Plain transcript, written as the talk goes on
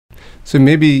So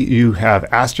maybe you have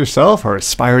asked yourself or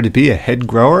aspire to be a head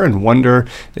grower and wonder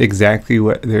exactly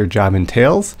what their job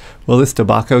entails. Well, this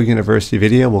DeBacco University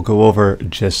video will go over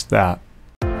just that.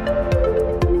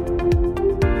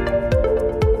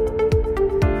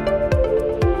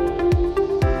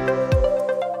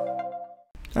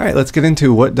 All right, let's get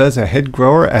into what does a head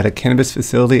grower at a cannabis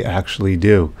facility actually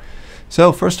do.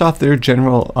 So first off, their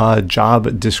general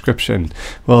job description.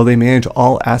 Well, they manage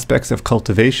all aspects of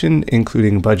cultivation,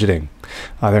 including budgeting.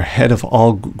 They're head of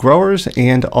all growers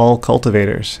and all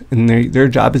cultivators. And their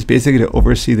job is basically to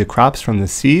oversee the crops from the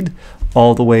seed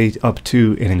all the way up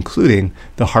to and including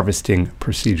the harvesting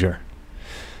procedure.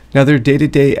 Now, their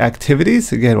day-to-day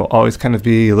activities, again, will always kind of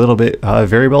be a little bit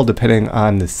variable depending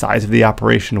on the size of the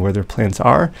operation, where their plants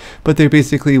are, but they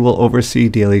basically will oversee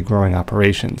daily growing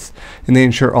operations. And they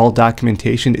ensure all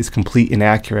documentation is complete and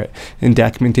accurate, and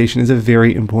documentation is a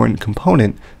very important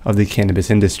component of the cannabis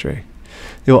industry.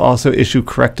 They will also issue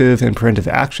corrective and preventive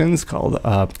actions called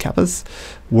CAPAs,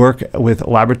 work with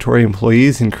laboratory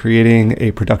employees in creating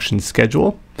a production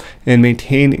schedule, and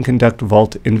maintain and conduct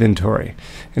vault inventory.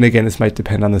 And again, this might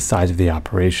depend on the size of the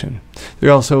operation.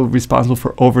 They're also responsible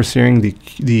for overseeing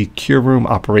the cure room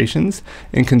operations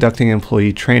and conducting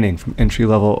employee training from entry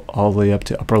level all the way up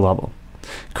to upper level.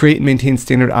 Create and maintain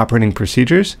standard operating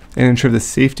procedures and ensure the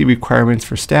safety requirements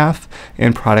for staff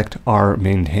and product are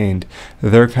maintained.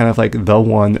 They're kind of like the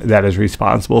one that is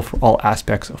responsible for all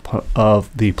aspects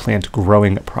of the plant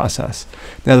growing process.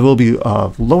 Now, there will be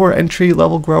lower entry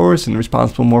level growers and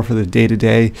responsible more for the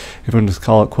day-to-day, everyone just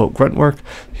call it, quote, grunt work.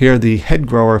 Here, the head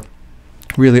grower,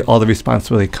 really all the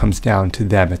responsibility comes down to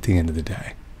them at the end of the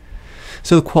day.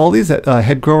 So the qualities that a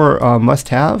head grower must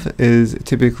have is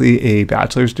typically a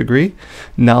bachelor's degree,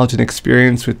 knowledge and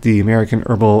experience with the American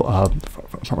Herbal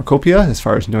Pharmacopeia as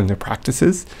far as knowing their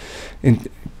practices,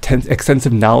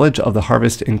 extensive knowledge of the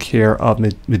harvest and care of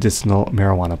medicinal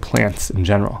marijuana plants in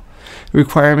general. The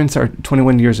requirements are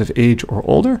 21 years of age or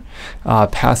older,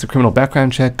 pass a criminal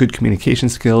background check, good communication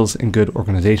skills, and good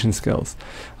organization skills.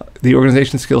 The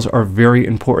organization skills are very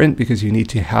important because you need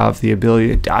to have the ability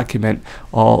to document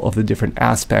all of the different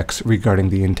aspects regarding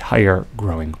the entire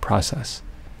growing process.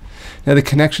 Now, the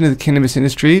connection to the cannabis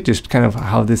industry, just kind of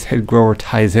how this head grower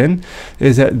ties in,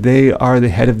 is that they are the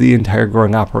head of the entire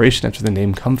growing operation. That's where the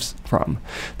name comes from.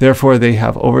 Therefore, they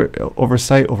have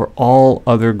oversight over all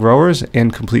other growers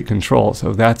and complete control.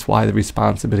 So that's why the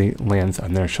responsibility lands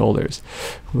on their shoulders.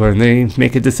 When they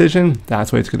make a decision,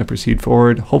 that's why it's going to proceed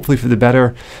forward, hopefully for the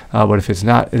better. But if it's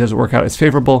not, it doesn't work out as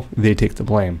favorable, they take the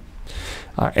blame.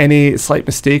 Any slight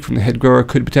mistake from the head grower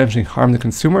could potentially harm the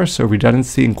consumer, so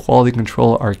redundancy and quality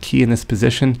control are key in this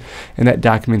position, and that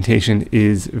documentation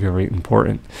is very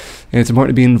important. And it's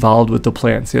important to be involved with the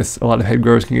plants. Yes, a lot of head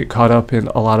growers can get caught up in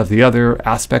a lot of the other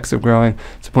aspects of growing.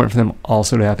 It's important for them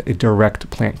also to have a direct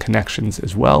plant connections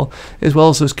as well as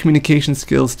those communication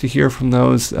skills to hear from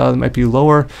those that might be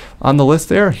lower on the list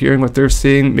there, hearing what they're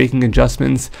seeing, making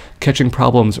adjustments, catching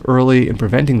problems early, and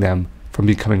preventing them from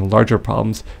becoming larger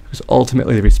problems, because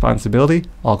ultimately the responsibility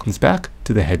all comes back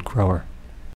to the head grower.